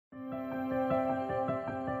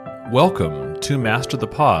Welcome to Master the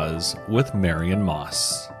Pause with Marion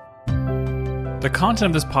Moss. The content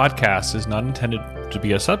of this podcast is not intended to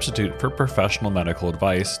be a substitute for professional medical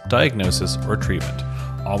advice, diagnosis, or treatment.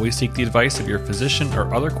 Always seek the advice of your physician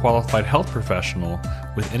or other qualified health professional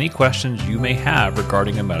with any questions you may have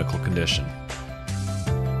regarding a medical condition.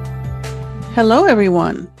 Hello,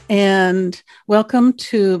 everyone, and welcome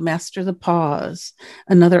to Master the Pause,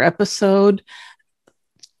 another episode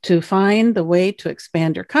to find the way to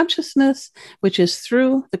expand your consciousness, which is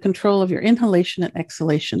through the control of your inhalation and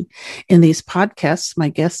exhalation. In these podcasts, my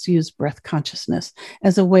guests use breath consciousness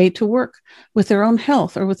as a way to work with their own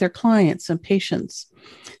health or with their clients and patients.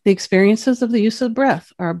 The experiences of the use of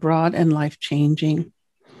breath are broad and life-changing.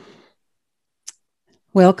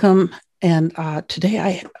 Welcome. And today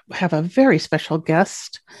I have a very special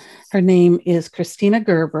guest. Her name is Christina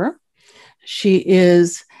Gerber. She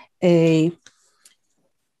is a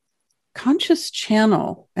conscious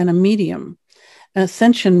channel and a medium, an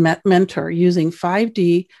ascension mentor using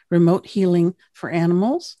 5D remote healing for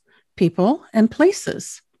animals, people, and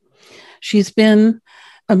places. She's been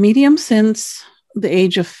a medium since the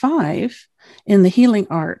age of 5 in the healing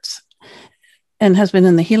arts and has been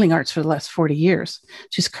in the healing arts for the last 40 years.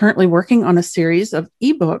 She's currently working on a series of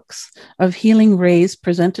ebooks of healing rays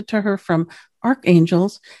presented to her from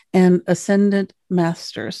archangels and ascended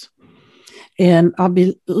masters. And I'll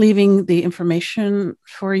be leaving the information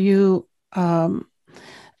for you,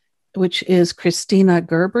 which is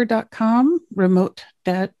ChristinaGerber.com, remote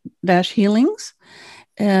dash healings,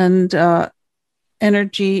 and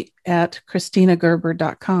energy at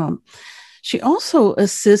ChristinaGerber.com. She also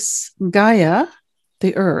assists Gaia,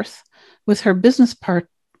 the Earth, with her business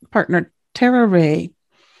partner, Tara Ray,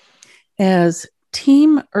 as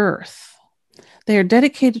Team Earth. They are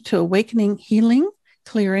dedicated to awakening, healing,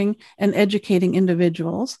 clearing, and educating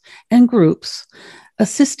individuals and groups,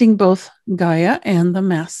 assisting both Gaia and the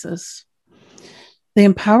masses. They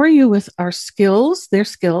empower you with their skills,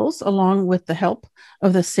 along with the help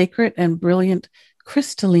of the sacred and brilliant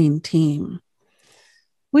crystalline team.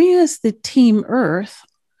 We as the Team Earth,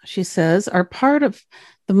 she says, are part of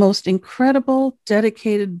the most incredible,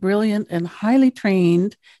 dedicated, brilliant, and highly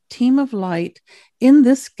trained team of light in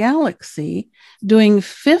this galaxy, doing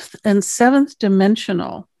 5th and 7th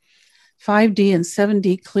dimensional 5D and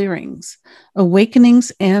 7D clearings,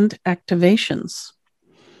 awakenings, and activations.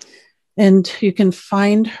 And you can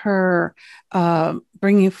find her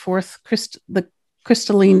bringing forth the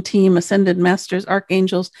crystalline team, ascended masters,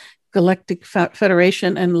 archangels, Galactic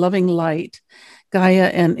Federation, and loving light, Gaia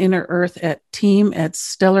and Inner Earth at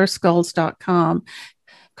team@stellarskulls.com.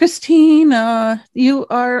 Christina,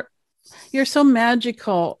 you're so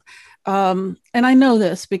magical. And I know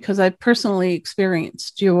this because I personally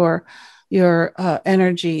experienced your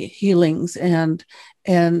energy healings, and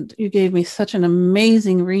you gave me such an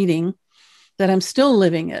amazing reading that I'm still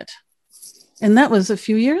living it. And that was a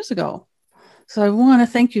few years ago. So I want to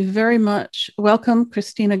thank you very much. Welcome,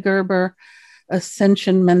 Christina Gerber,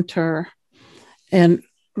 Ascension Mentor and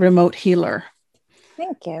remote healer.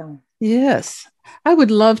 Thank you. Yes. I would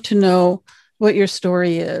love to know what your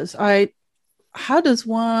story is. How does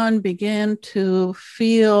one begin to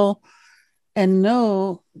feel and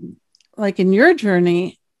know, like in your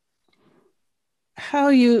journey, how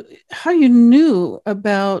you knew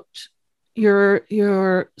about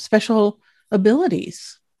your special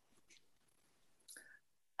abilities?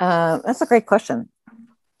 That's a great question.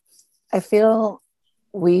 I feel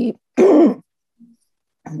we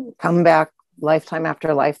come back lifetime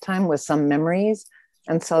after lifetime with some memories.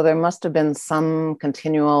 And so there must have been some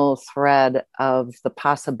continual thread of the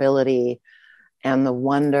possibility and the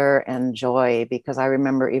wonder and joy, because I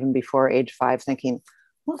remember even before age 5 thinking,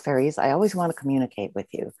 well, fairies, I always want to communicate with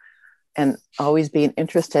you, and always being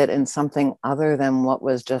interested in something other than what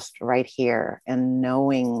was just right here, and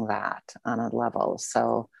knowing that on a level.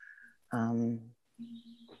 So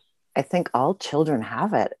I think all children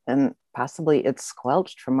have it, and possibly it's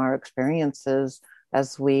squelched from our experiences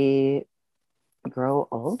as we grow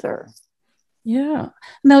older. Yeah.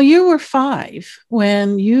 Now, you were 5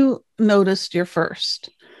 when you noticed your first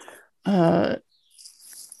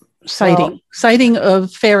sighting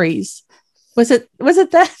of fairies. Was it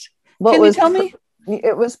that? Can you tell me?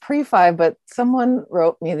 It was pre-5, but someone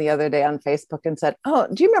wrote me the other day on Facebook and said, "Oh,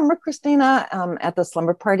 do you remember, Christina, at the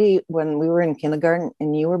slumber party when we were in kindergarten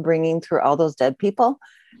and you were bringing through all those dead people?"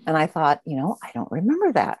 And I thought, I don't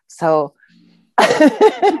remember that. So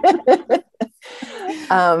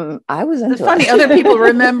I was into it's funny. Other people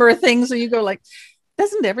remember things, and you go like,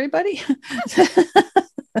 doesn't everybody?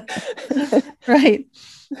 Right.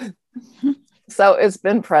 So it's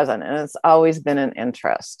been present and it's always been an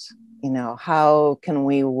interest. How can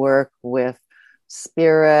we work with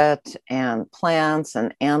spirit and plants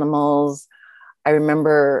and animals? I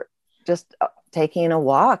remember just taking a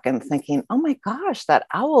walk and thinking, oh my gosh, that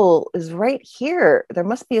owl is right here. There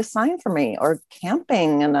must be a sign for me. Or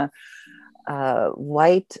camping, and a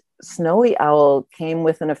white snowy owl came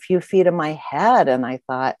within a few feet of my head. And I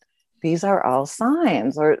thought, these are all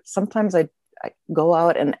signs. Or sometimes I go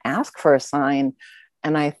out and ask for a sign.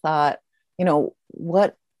 And I thought,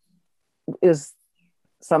 what is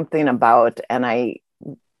something about? And I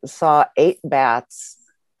saw 8 bats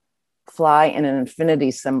fly in an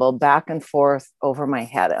infinity symbol back and forth over my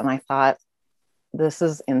head. And I thought, this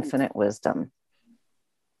is infinite wisdom.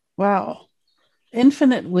 Wow.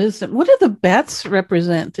 Infinite wisdom. What do the bats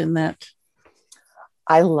represent in that?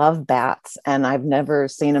 I love bats, and I've never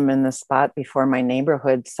seen them in this spot before my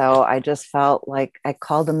neighborhood. So I just felt like I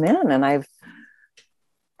called them in, and I've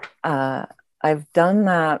done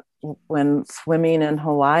that when swimming in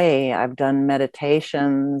Hawaii. I've done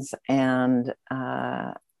meditations and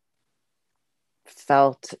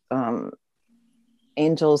felt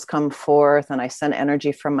angels come forth, and I send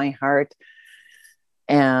energy from my heart,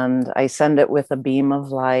 and I send it with a beam of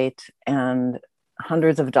light, and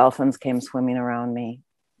hundreds of dolphins came swimming around me.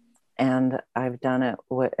 And I've done it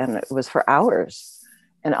and it was for hours.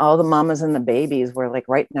 And all the mamas and the babies were like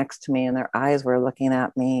right next to me, and their eyes were looking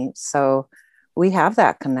at me. So we have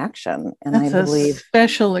that connection. And That's I believe a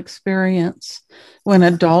special experience when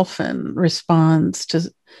a dolphin responds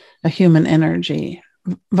to a human energy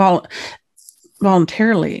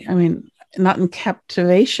voluntarily. I mean, not in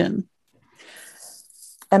captivation.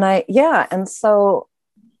 And so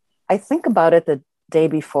I think about it the day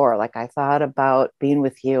before. Like, I thought about being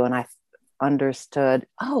with you, and I understood,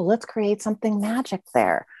 let's create something magic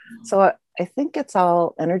there. So I think it's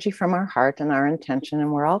all energy from our heart and our intention,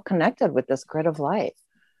 and we're all connected with this grid of light.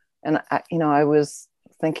 And I was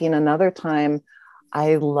thinking another time,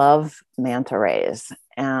 I love manta rays,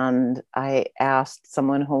 and I asked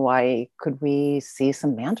someone in Hawaii, could we see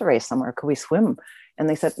some manta rays somewhere? Could we swim? And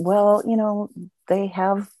they said, well, they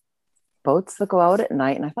have boats that go out at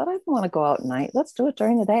night. And I thought, I don't want to go out at night. Let's do it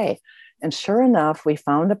during the day. And sure enough, we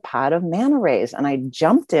found a pod of manta rays, and I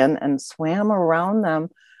jumped in and swam around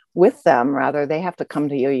them with them. Rather, they have to come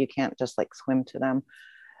to you. You can't just like swim to them.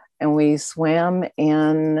 And we swam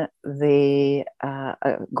in the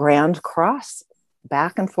Grand Cross,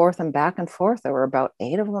 back and forth and back and forth. There were about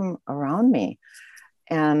 8 of them around me,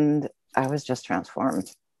 and I was just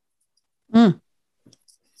transformed.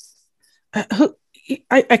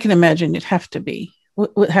 I can imagine you'd have to be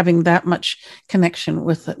having that much connection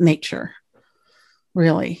with nature.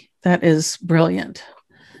 Really, that is brilliant.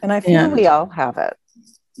 And I feel we all have it.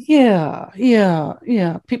 Yeah.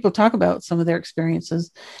 People talk about some of their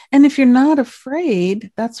experiences. And if you're not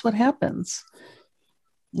afraid, that's what happens.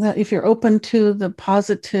 If you're open to the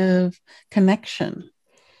positive connection,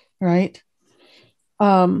 right?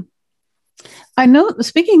 I know,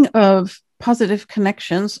 speaking of positive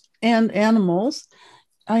connections and animals,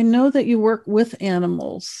 I know that you work with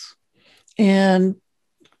animals. And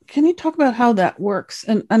can you talk about how that works?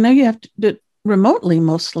 And I know you have to do it remotely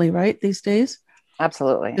mostly, right, these days?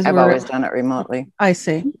 Absolutely. I've always done it remotely. I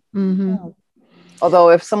see. Mm-hmm. Yeah. Although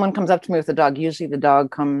if someone comes up to me with a dog, usually the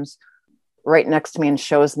dog comes right next to me and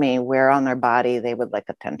shows me where on their body they would like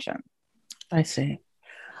attention. I see.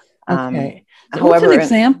 Okay. So However, what's an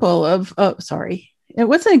example of,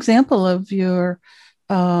 what's an example of your,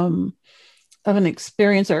 of an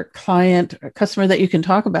experience or client or customer that you can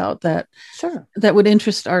talk about that would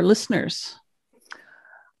interest our listeners?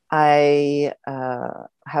 I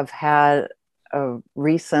have had a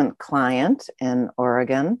recent client in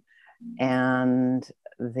Oregon, and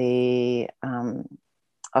the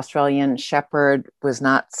Australian Shepherd was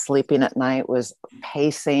not sleeping at night, was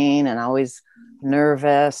pacing and always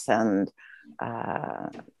nervous, and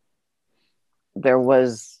there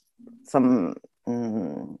was some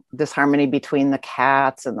disharmony between the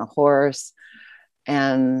cats and the horse.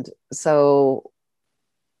 And so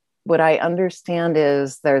what I understand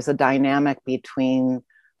is there's a dynamic between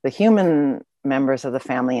the human members of the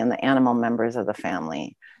family and the animal members of the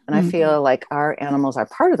family. And I feel like our animals are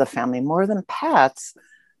part of the family more than pets.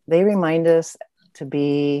 They remind us to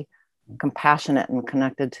be compassionate and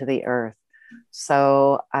connected to the earth.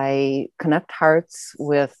 So I connect hearts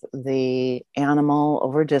with the animal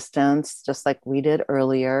over distance, just like we did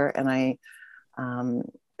earlier. And I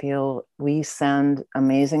feel we send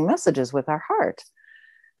amazing messages with our heart.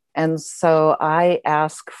 And so I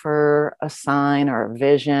ask for a sign or a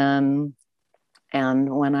vision.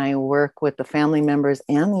 And when I work with the family members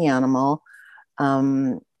and the animal,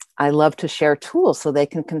 I love to share tools so they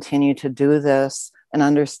can continue to do this and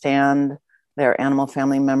understand their animal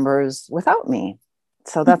family members without me.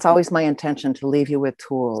 So that's always my intention, to leave you with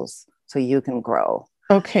tools so you can grow.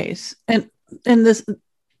 Okay. And this,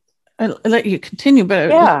 I'll let you continue, but I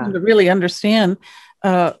just want to really understand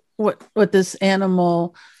what this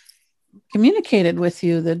animal communicated with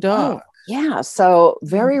you, the dog. Yeah. So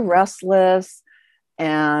very restless.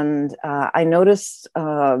 And I noticed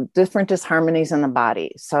different disharmonies in the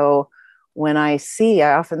body. So when I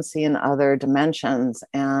often see in other dimensions.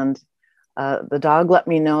 And the dog let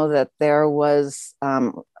me know that there was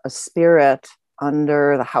a spirit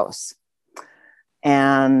under the house.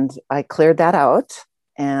 And I cleared that out.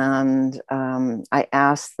 And I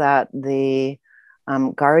asked that the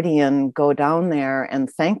guardian go down there and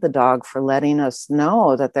thank the dog for letting us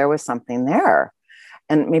know that there was something there.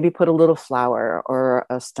 And maybe put a little flower or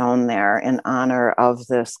a stone there in honor of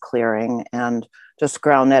this clearing, and just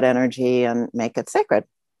ground that energy and make it sacred.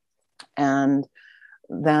 And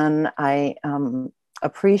then I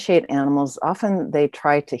appreciate animals. Often they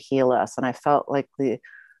try to heal us. And I felt like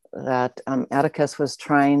that Atticus was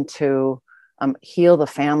trying to heal the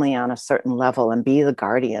family on a certain level and be the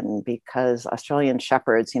guardian, because Australian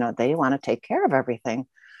shepherds, they want to take care of everything.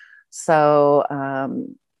 So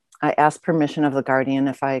I asked permission of the guardian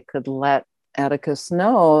if I could let Atticus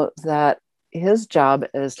know that his job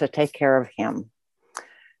is to take care of him.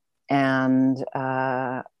 And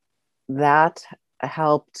that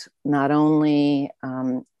helped not only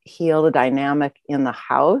heal the dynamic in the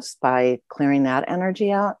house by clearing that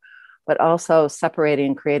energy out, but also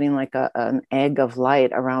separating, creating like an egg of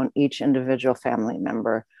light around each individual family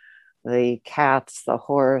member. The cats, the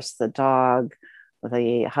horse, the dog,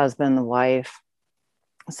 the husband, the wife,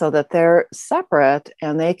 so that they're separate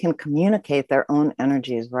and they can communicate their own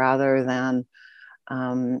energies rather than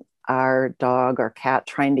our dog or cat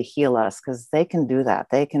trying to heal us, because they can do that.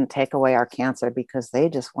 They can take away our cancer because they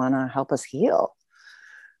just want to help us heal.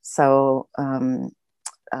 So,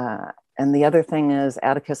 and the other thing is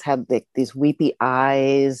Atticus had these weepy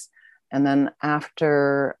eyes. And then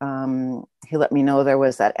after he let me know there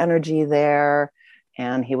was that energy there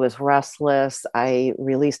and he was restless, I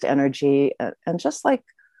released energy. And just like,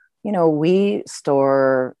 we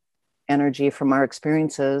store energy from our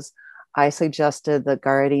experiences, I suggested the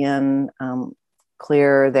guardian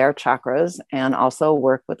clear their chakras and also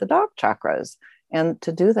work with the dog chakras, and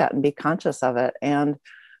to do that and be conscious of it, and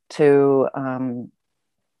to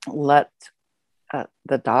let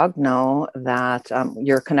the dog know that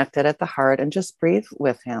you're connected at the heart, and just breathe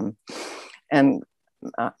with him. And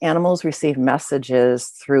animals receive messages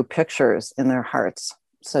through pictures in their hearts.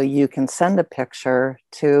 So you can send a picture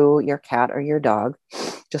to your cat or your dog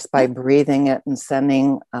just by breathing it and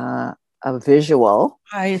sending a visual.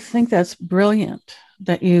 I think that's brilliant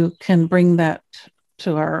that you can bring that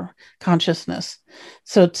to our consciousness.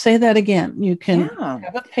 So say that again. You can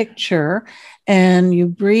have a picture and you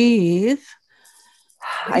breathe.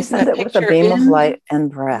 I send it with a beam of light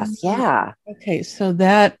and breath. Yeah. Okay. So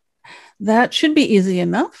that should be easy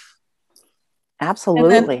enough.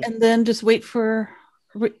 Absolutely. And then just wait for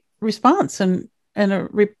response and a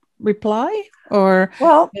reply or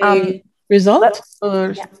a result.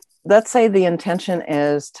 Let's say the intention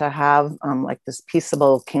is to have like this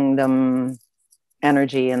peaceable kingdom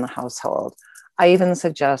energy in the household. I even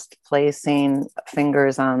suggest placing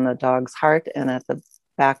fingers on the dog's heart and at the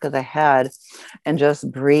back of the head and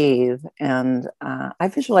just breathe. And I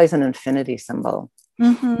visualize an infinity symbol.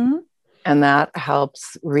 Mm-hmm. And that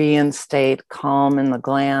helps reinstate calm in the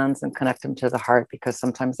glands and connect them to the heart, because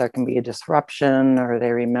sometimes there can be a disruption or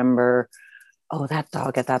they remember, oh, that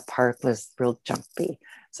dog at that park was real jumpy.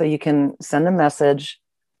 So you can send a message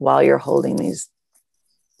while you're holding these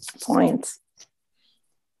points.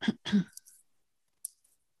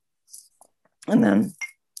 And then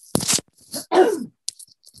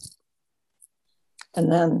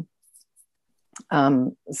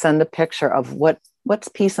send a picture of what's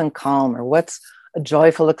peace and calm, or what's a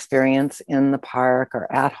joyful experience in the park or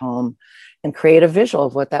at home, and create a visual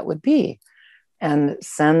of what that would be, and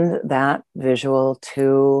send that visual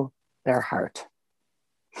to their heart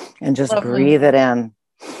and just breathe it in.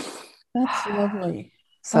 That's lovely.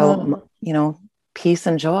 So, peace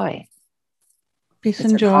and joy. Peace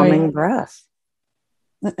and joy. Calming breath.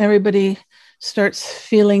 Everybody starts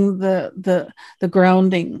feeling the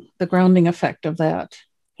grounding effect of that.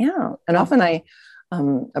 Yeah. And often I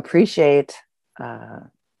appreciate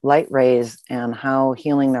light rays and how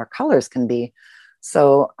healing their colors can be.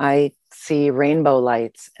 So I see rainbow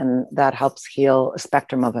lights, and that helps heal a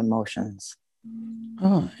spectrum of emotions.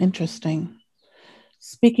 Oh, interesting.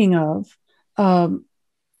 Speaking of, what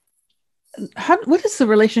is the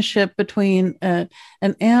relationship between an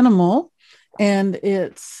animal and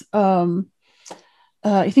its,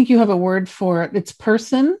 I think you have a word for it, its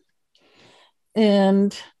person,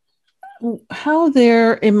 and how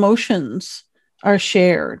their emotions are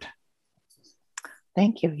shared?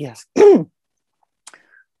 Thank you. Yes.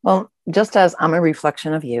 Well, just as I'm a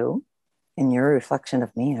reflection of you and you're a reflection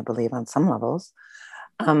of me, I believe on some levels,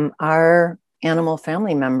 our animal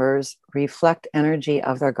family members reflect energy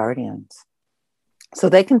of their guardians. So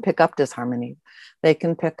they can pick up disharmony. They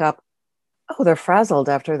can pick up, oh, they're frazzled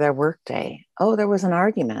after their work day. Oh, there was an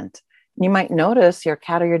argument. You might notice your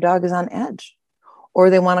cat or your dog is on edge, or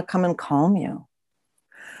they want to come and calm you.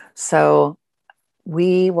 So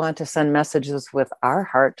we want to send messages with our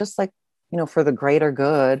heart, just like, for the greater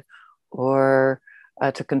good, or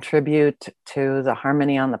to contribute to the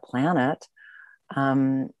harmony on the planet.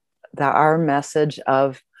 That our message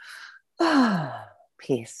of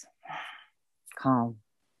peace, calm,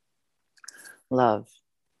 love,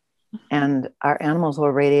 and our animals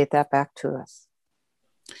will radiate that back to us.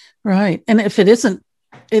 Right. And if it isn't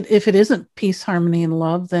peace, harmony, and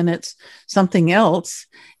love, then it's something else.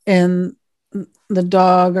 And the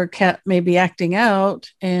dog or cat may be acting out,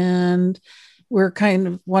 and we're kind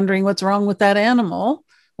of wondering what's wrong with that animal,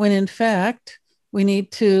 when in fact, we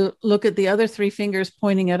need to look at the other three fingers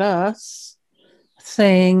pointing at us,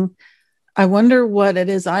 saying, I wonder what it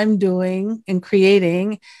is I'm doing and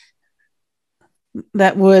creating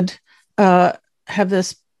that would have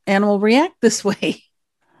this animal react this way.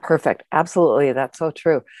 Perfect. Absolutely. That's so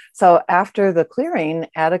true. So after the clearing,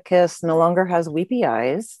 Atticus no longer has weepy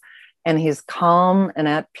eyes, and he's calm and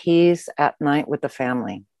at peace at night with the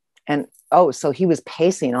family. And so he was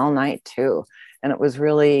pacing all night too. And it was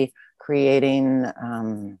really creating,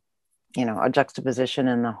 a juxtaposition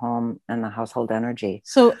in the home and the household energy.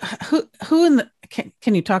 So who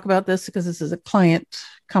can you talk about this? Because this is a client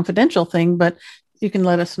confidential thing, but you can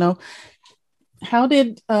let us know. How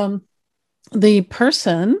did the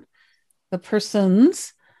persons,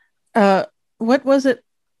 what was it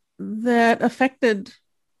that affected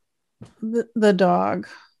the dog?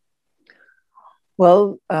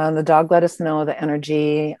 Well, the dog let us know the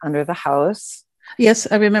energy under the house. Yes,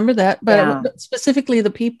 I remember that, but specifically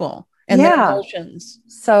the people and their emotions.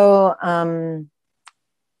 So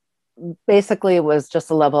basically it was just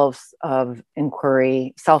a level of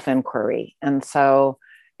inquiry, self-inquiry. And so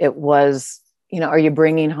it was, are you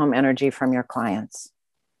bringing home energy from your clients?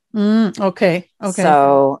 Okay.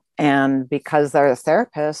 So, and because they're a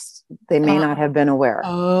therapist, they may not have been aware.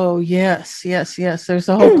 Oh, yes. There's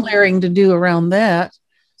a whole clearing to do around that.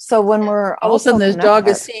 So when we're all of a sudden, this dog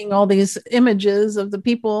is seeing all these images of the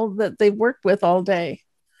people that they've worked with all day.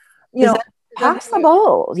 Is that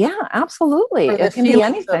possible? Yeah, absolutely. It can be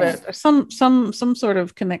anything. Or some sort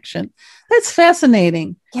of connection. That's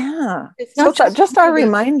fascinating. Yeah. It's not just our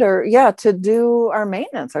reminder, to do our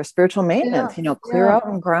maintenance, our spiritual maintenance, clear out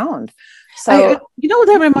and ground. So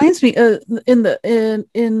that reminds me in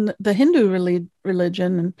the Hindu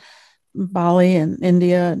religion and Bali and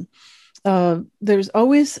India, and there's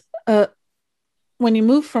always when you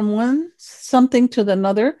move from something to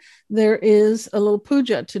another, there is a little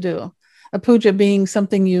puja to do. A puja being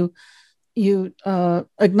something you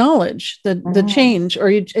acknowledge the change, or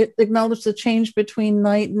you acknowledge the change between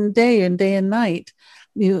night and day and night.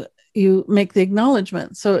 You make the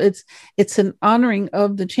acknowledgement. So it's an honoring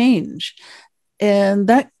of the change, and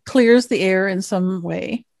that clears the air in some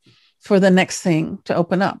way for the next thing to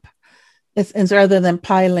open up. It's rather than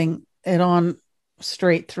piling it on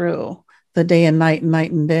straight through the day and night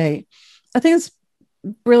and day. I think it's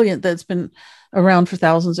brilliant that it's been around for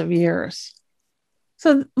thousands of years.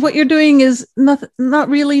 So what you're doing is not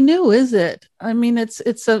really new, is it? I mean, it's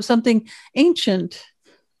something ancient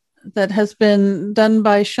that has been done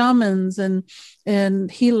by shamans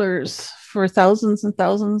and healers for thousands and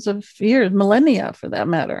thousands of years, millennia for that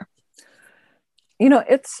matter.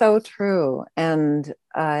 It's so true. And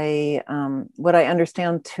I what I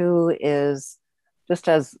understand too is, just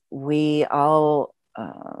as we all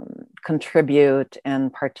contribute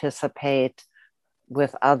and participate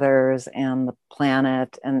with others and the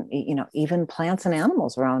planet, and even plants and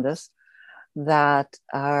animals around us, that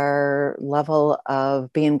our level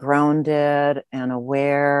of being grounded and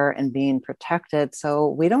aware and being protected, so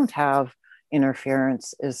we don't have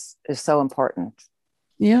interference, is so important.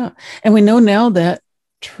 Yeah. And we know now that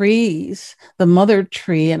trees, the mother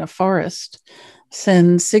tree in a forest,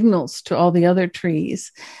 sends signals to all the other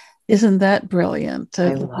trees. Isn't that brilliant?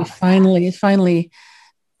 We finally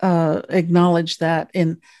acknowledge that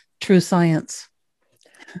in true science.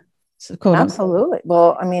 So, quote unquote. Absolutely.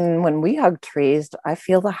 Well, I mean, when we hug trees, I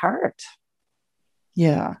feel the heart.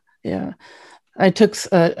 Yeah, yeah. I took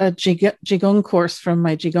a Qigong course from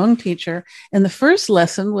my Qigong teacher, and the first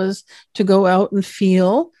lesson was to go out and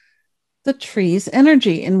feel the tree's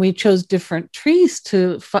energy. And we chose different trees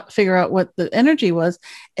to figure out what the energy was.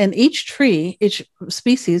 And each tree, each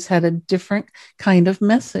species had a different kind of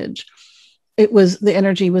message. It was the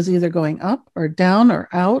energy was either going up or down or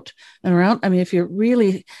out and around. I mean, if you're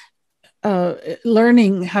really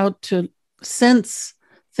learning how to sense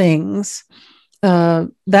things,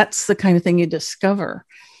 that's the kind of thing you discover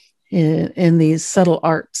in these subtle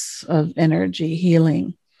arts of energy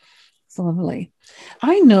healing. It's lovely.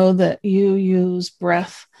 I know that you use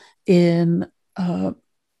breath in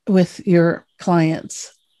with your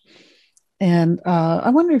clients, and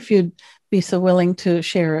I wonder if you'd be so willing to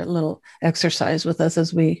share a little exercise with us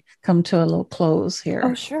as we come to a little close here.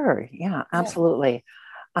 Oh, sure. Yeah, absolutely.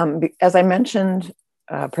 As I mentioned,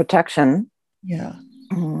 protection. Yeah.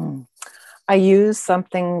 I use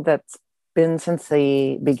something that's been since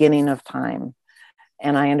the beginning of time.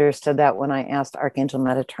 And I understood that when I asked Archangel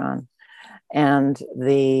Metatron. And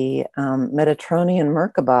the Metatronian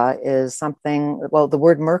Merkaba is something, well, the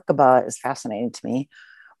word Merkaba is fascinating to me.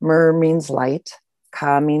 Mer means light,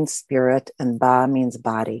 Ka means spirit, and Ba means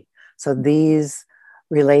body. So these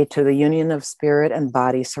relate to the union of spirit and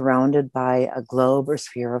body surrounded by a globe or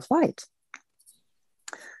sphere of light.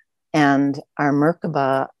 And our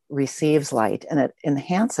Merkaba receives light, and it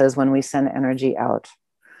enhances when we send energy out.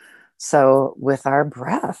 So with our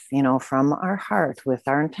breath, from our heart, with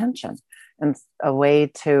our intention, and a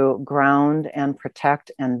way to ground and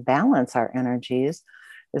protect and balance our energies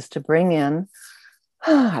is to bring in,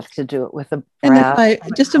 I have to do it with a breath. And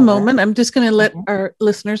if just a moment, I'm just going to let our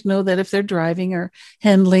listeners know that if they're driving or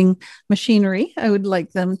handling machinery, I would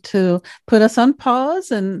like them to put us on pause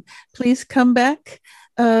and please come back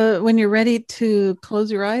when you're ready to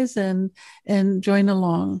close your eyes and join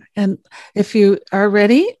along. And if you are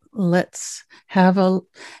ready, let's have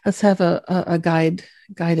a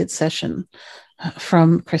guided session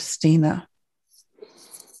from Christina.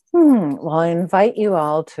 Well, I invite you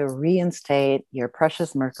all to reinstate your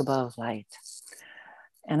precious Merkaba of light.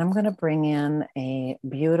 And I'm going to bring in a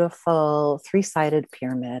beautiful 3-sided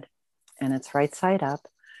pyramid, and it's right side up.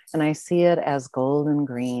 And I see it as gold and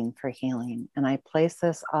green for healing. And I place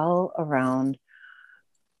this all around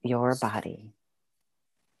your body.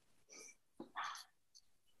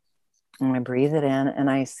 And I breathe it in, and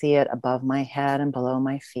I see it above my head and below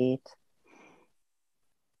my feet.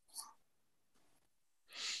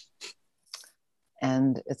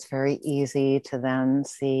 And it's very easy to then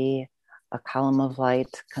see a column of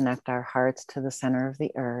light connect our hearts to the center of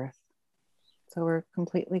the earth. So we're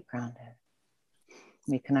completely grounded.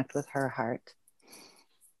 We connect with her heart.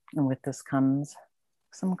 And with this comes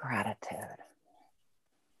some gratitude.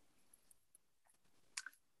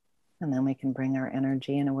 And then we can bring our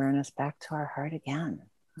energy and awareness back to our heart again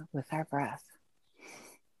with our breath.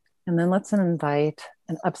 And then let's invite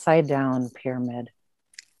an upside down pyramid.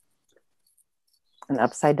 An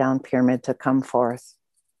upside down pyramid to come forth.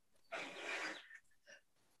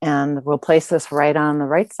 And we'll place this right on the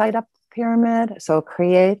right side up pyramid. So it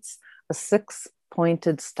creates a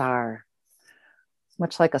 6-pointed star,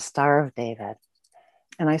 much like a Star of David.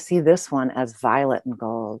 And I see this one as violet and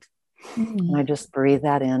gold. And I just breathe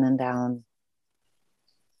that in and down.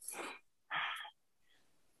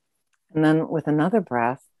 And then with another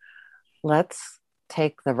breath, let's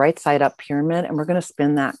take the right side up pyramid and we're going to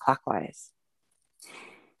spin that clockwise.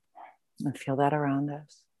 And feel that around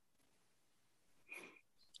us.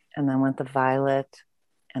 And then with the violet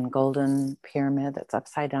and golden pyramid that's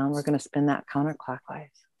upside down, we're going to spin that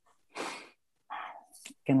counterclockwise.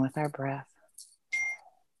 Again with our breath.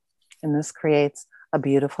 And this creates a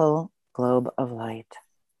beautiful globe of light.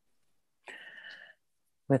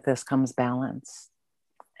 With this comes balance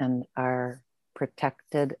and our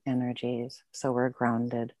protected energies. So we're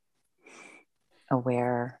grounded,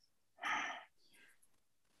 aware.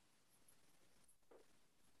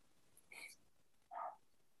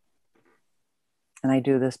 And I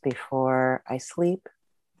do this before I sleep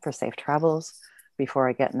for safe travels, before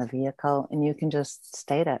I get in the vehicle. And you can just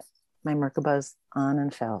state it. My Merkaba's on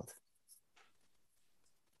and filled.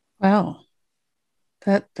 Wow.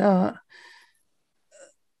 That I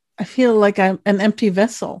feel like I'm an empty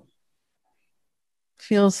vessel.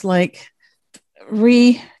 Feels like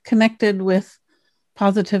reconnected with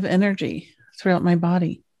positive energy throughout my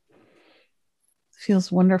body.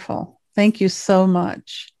 Feels wonderful. Thank you so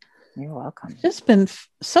much. You're welcome. It's just been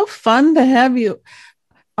so fun to have you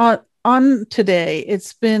on today.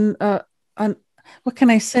 It's been what can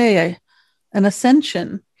I say? An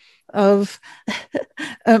ascension of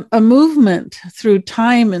a movement through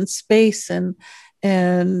time and space and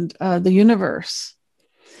the universe,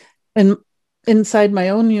 and inside my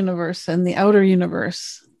own universe and the outer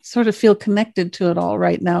universe. Sort of feel connected to it all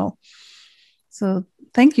right now. So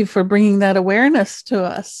thank you for bringing that awareness to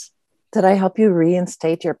us. Did I help you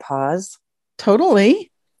reinstate your pause?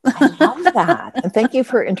 Totally. I love that. And thank you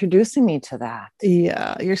for introducing me to that.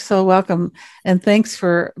 Yeah, you're so welcome. And thanks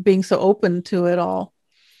for being so open to it all.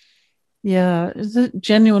 Yeah, it's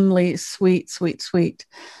genuinely sweet, sweet, sweet.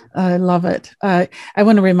 I love it. I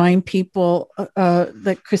want to remind people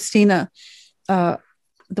that Christina, the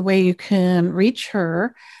way you can reach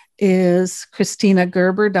her is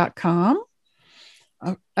ChristinaGerber.com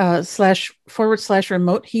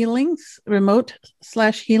 //remote healings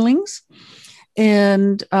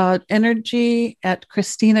and energy at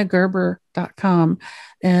ChristinaGerber.com.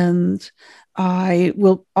 And I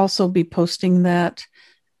will also be posting that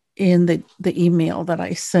in the email that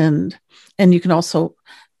I send. And you can also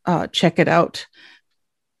check it out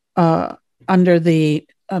under the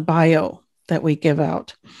bio that we give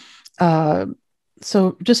out. So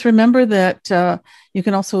just remember that you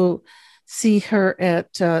can also see her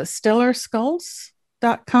at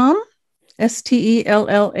stellarskulls.com,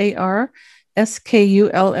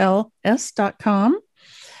 STELLARSKULLS.com,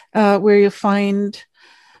 where you'll find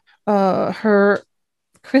her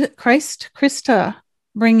Krista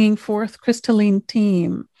bringing forth crystalline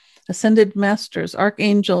team, ascended masters,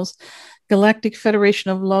 archangels, Galactic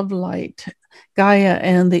Federation of Love Light, Gaia,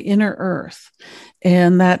 and the Inner Earth.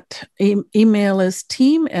 And that email is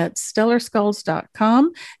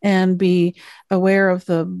team@stellarskulls.com, and be aware of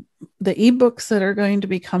the ebooks that are going to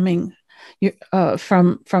be coming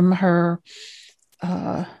from her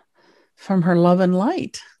love and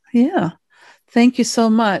light. Yeah. Thank you so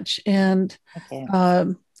much. And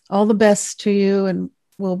all the best to you, and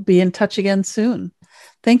we'll be in touch again soon.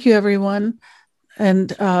 Thank you, everyone.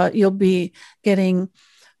 And you'll be getting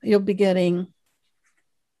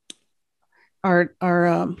our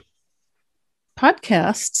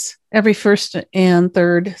podcasts every first and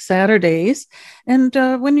third Saturdays. And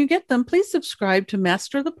when you get them, please subscribe to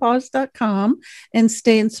masterthepause.com and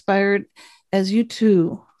stay inspired as you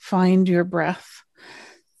too find your breath.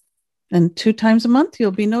 And 2 times a month,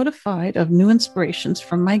 you'll be notified of new inspirations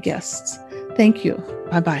from my guests. Thank you.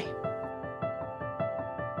 Bye-bye.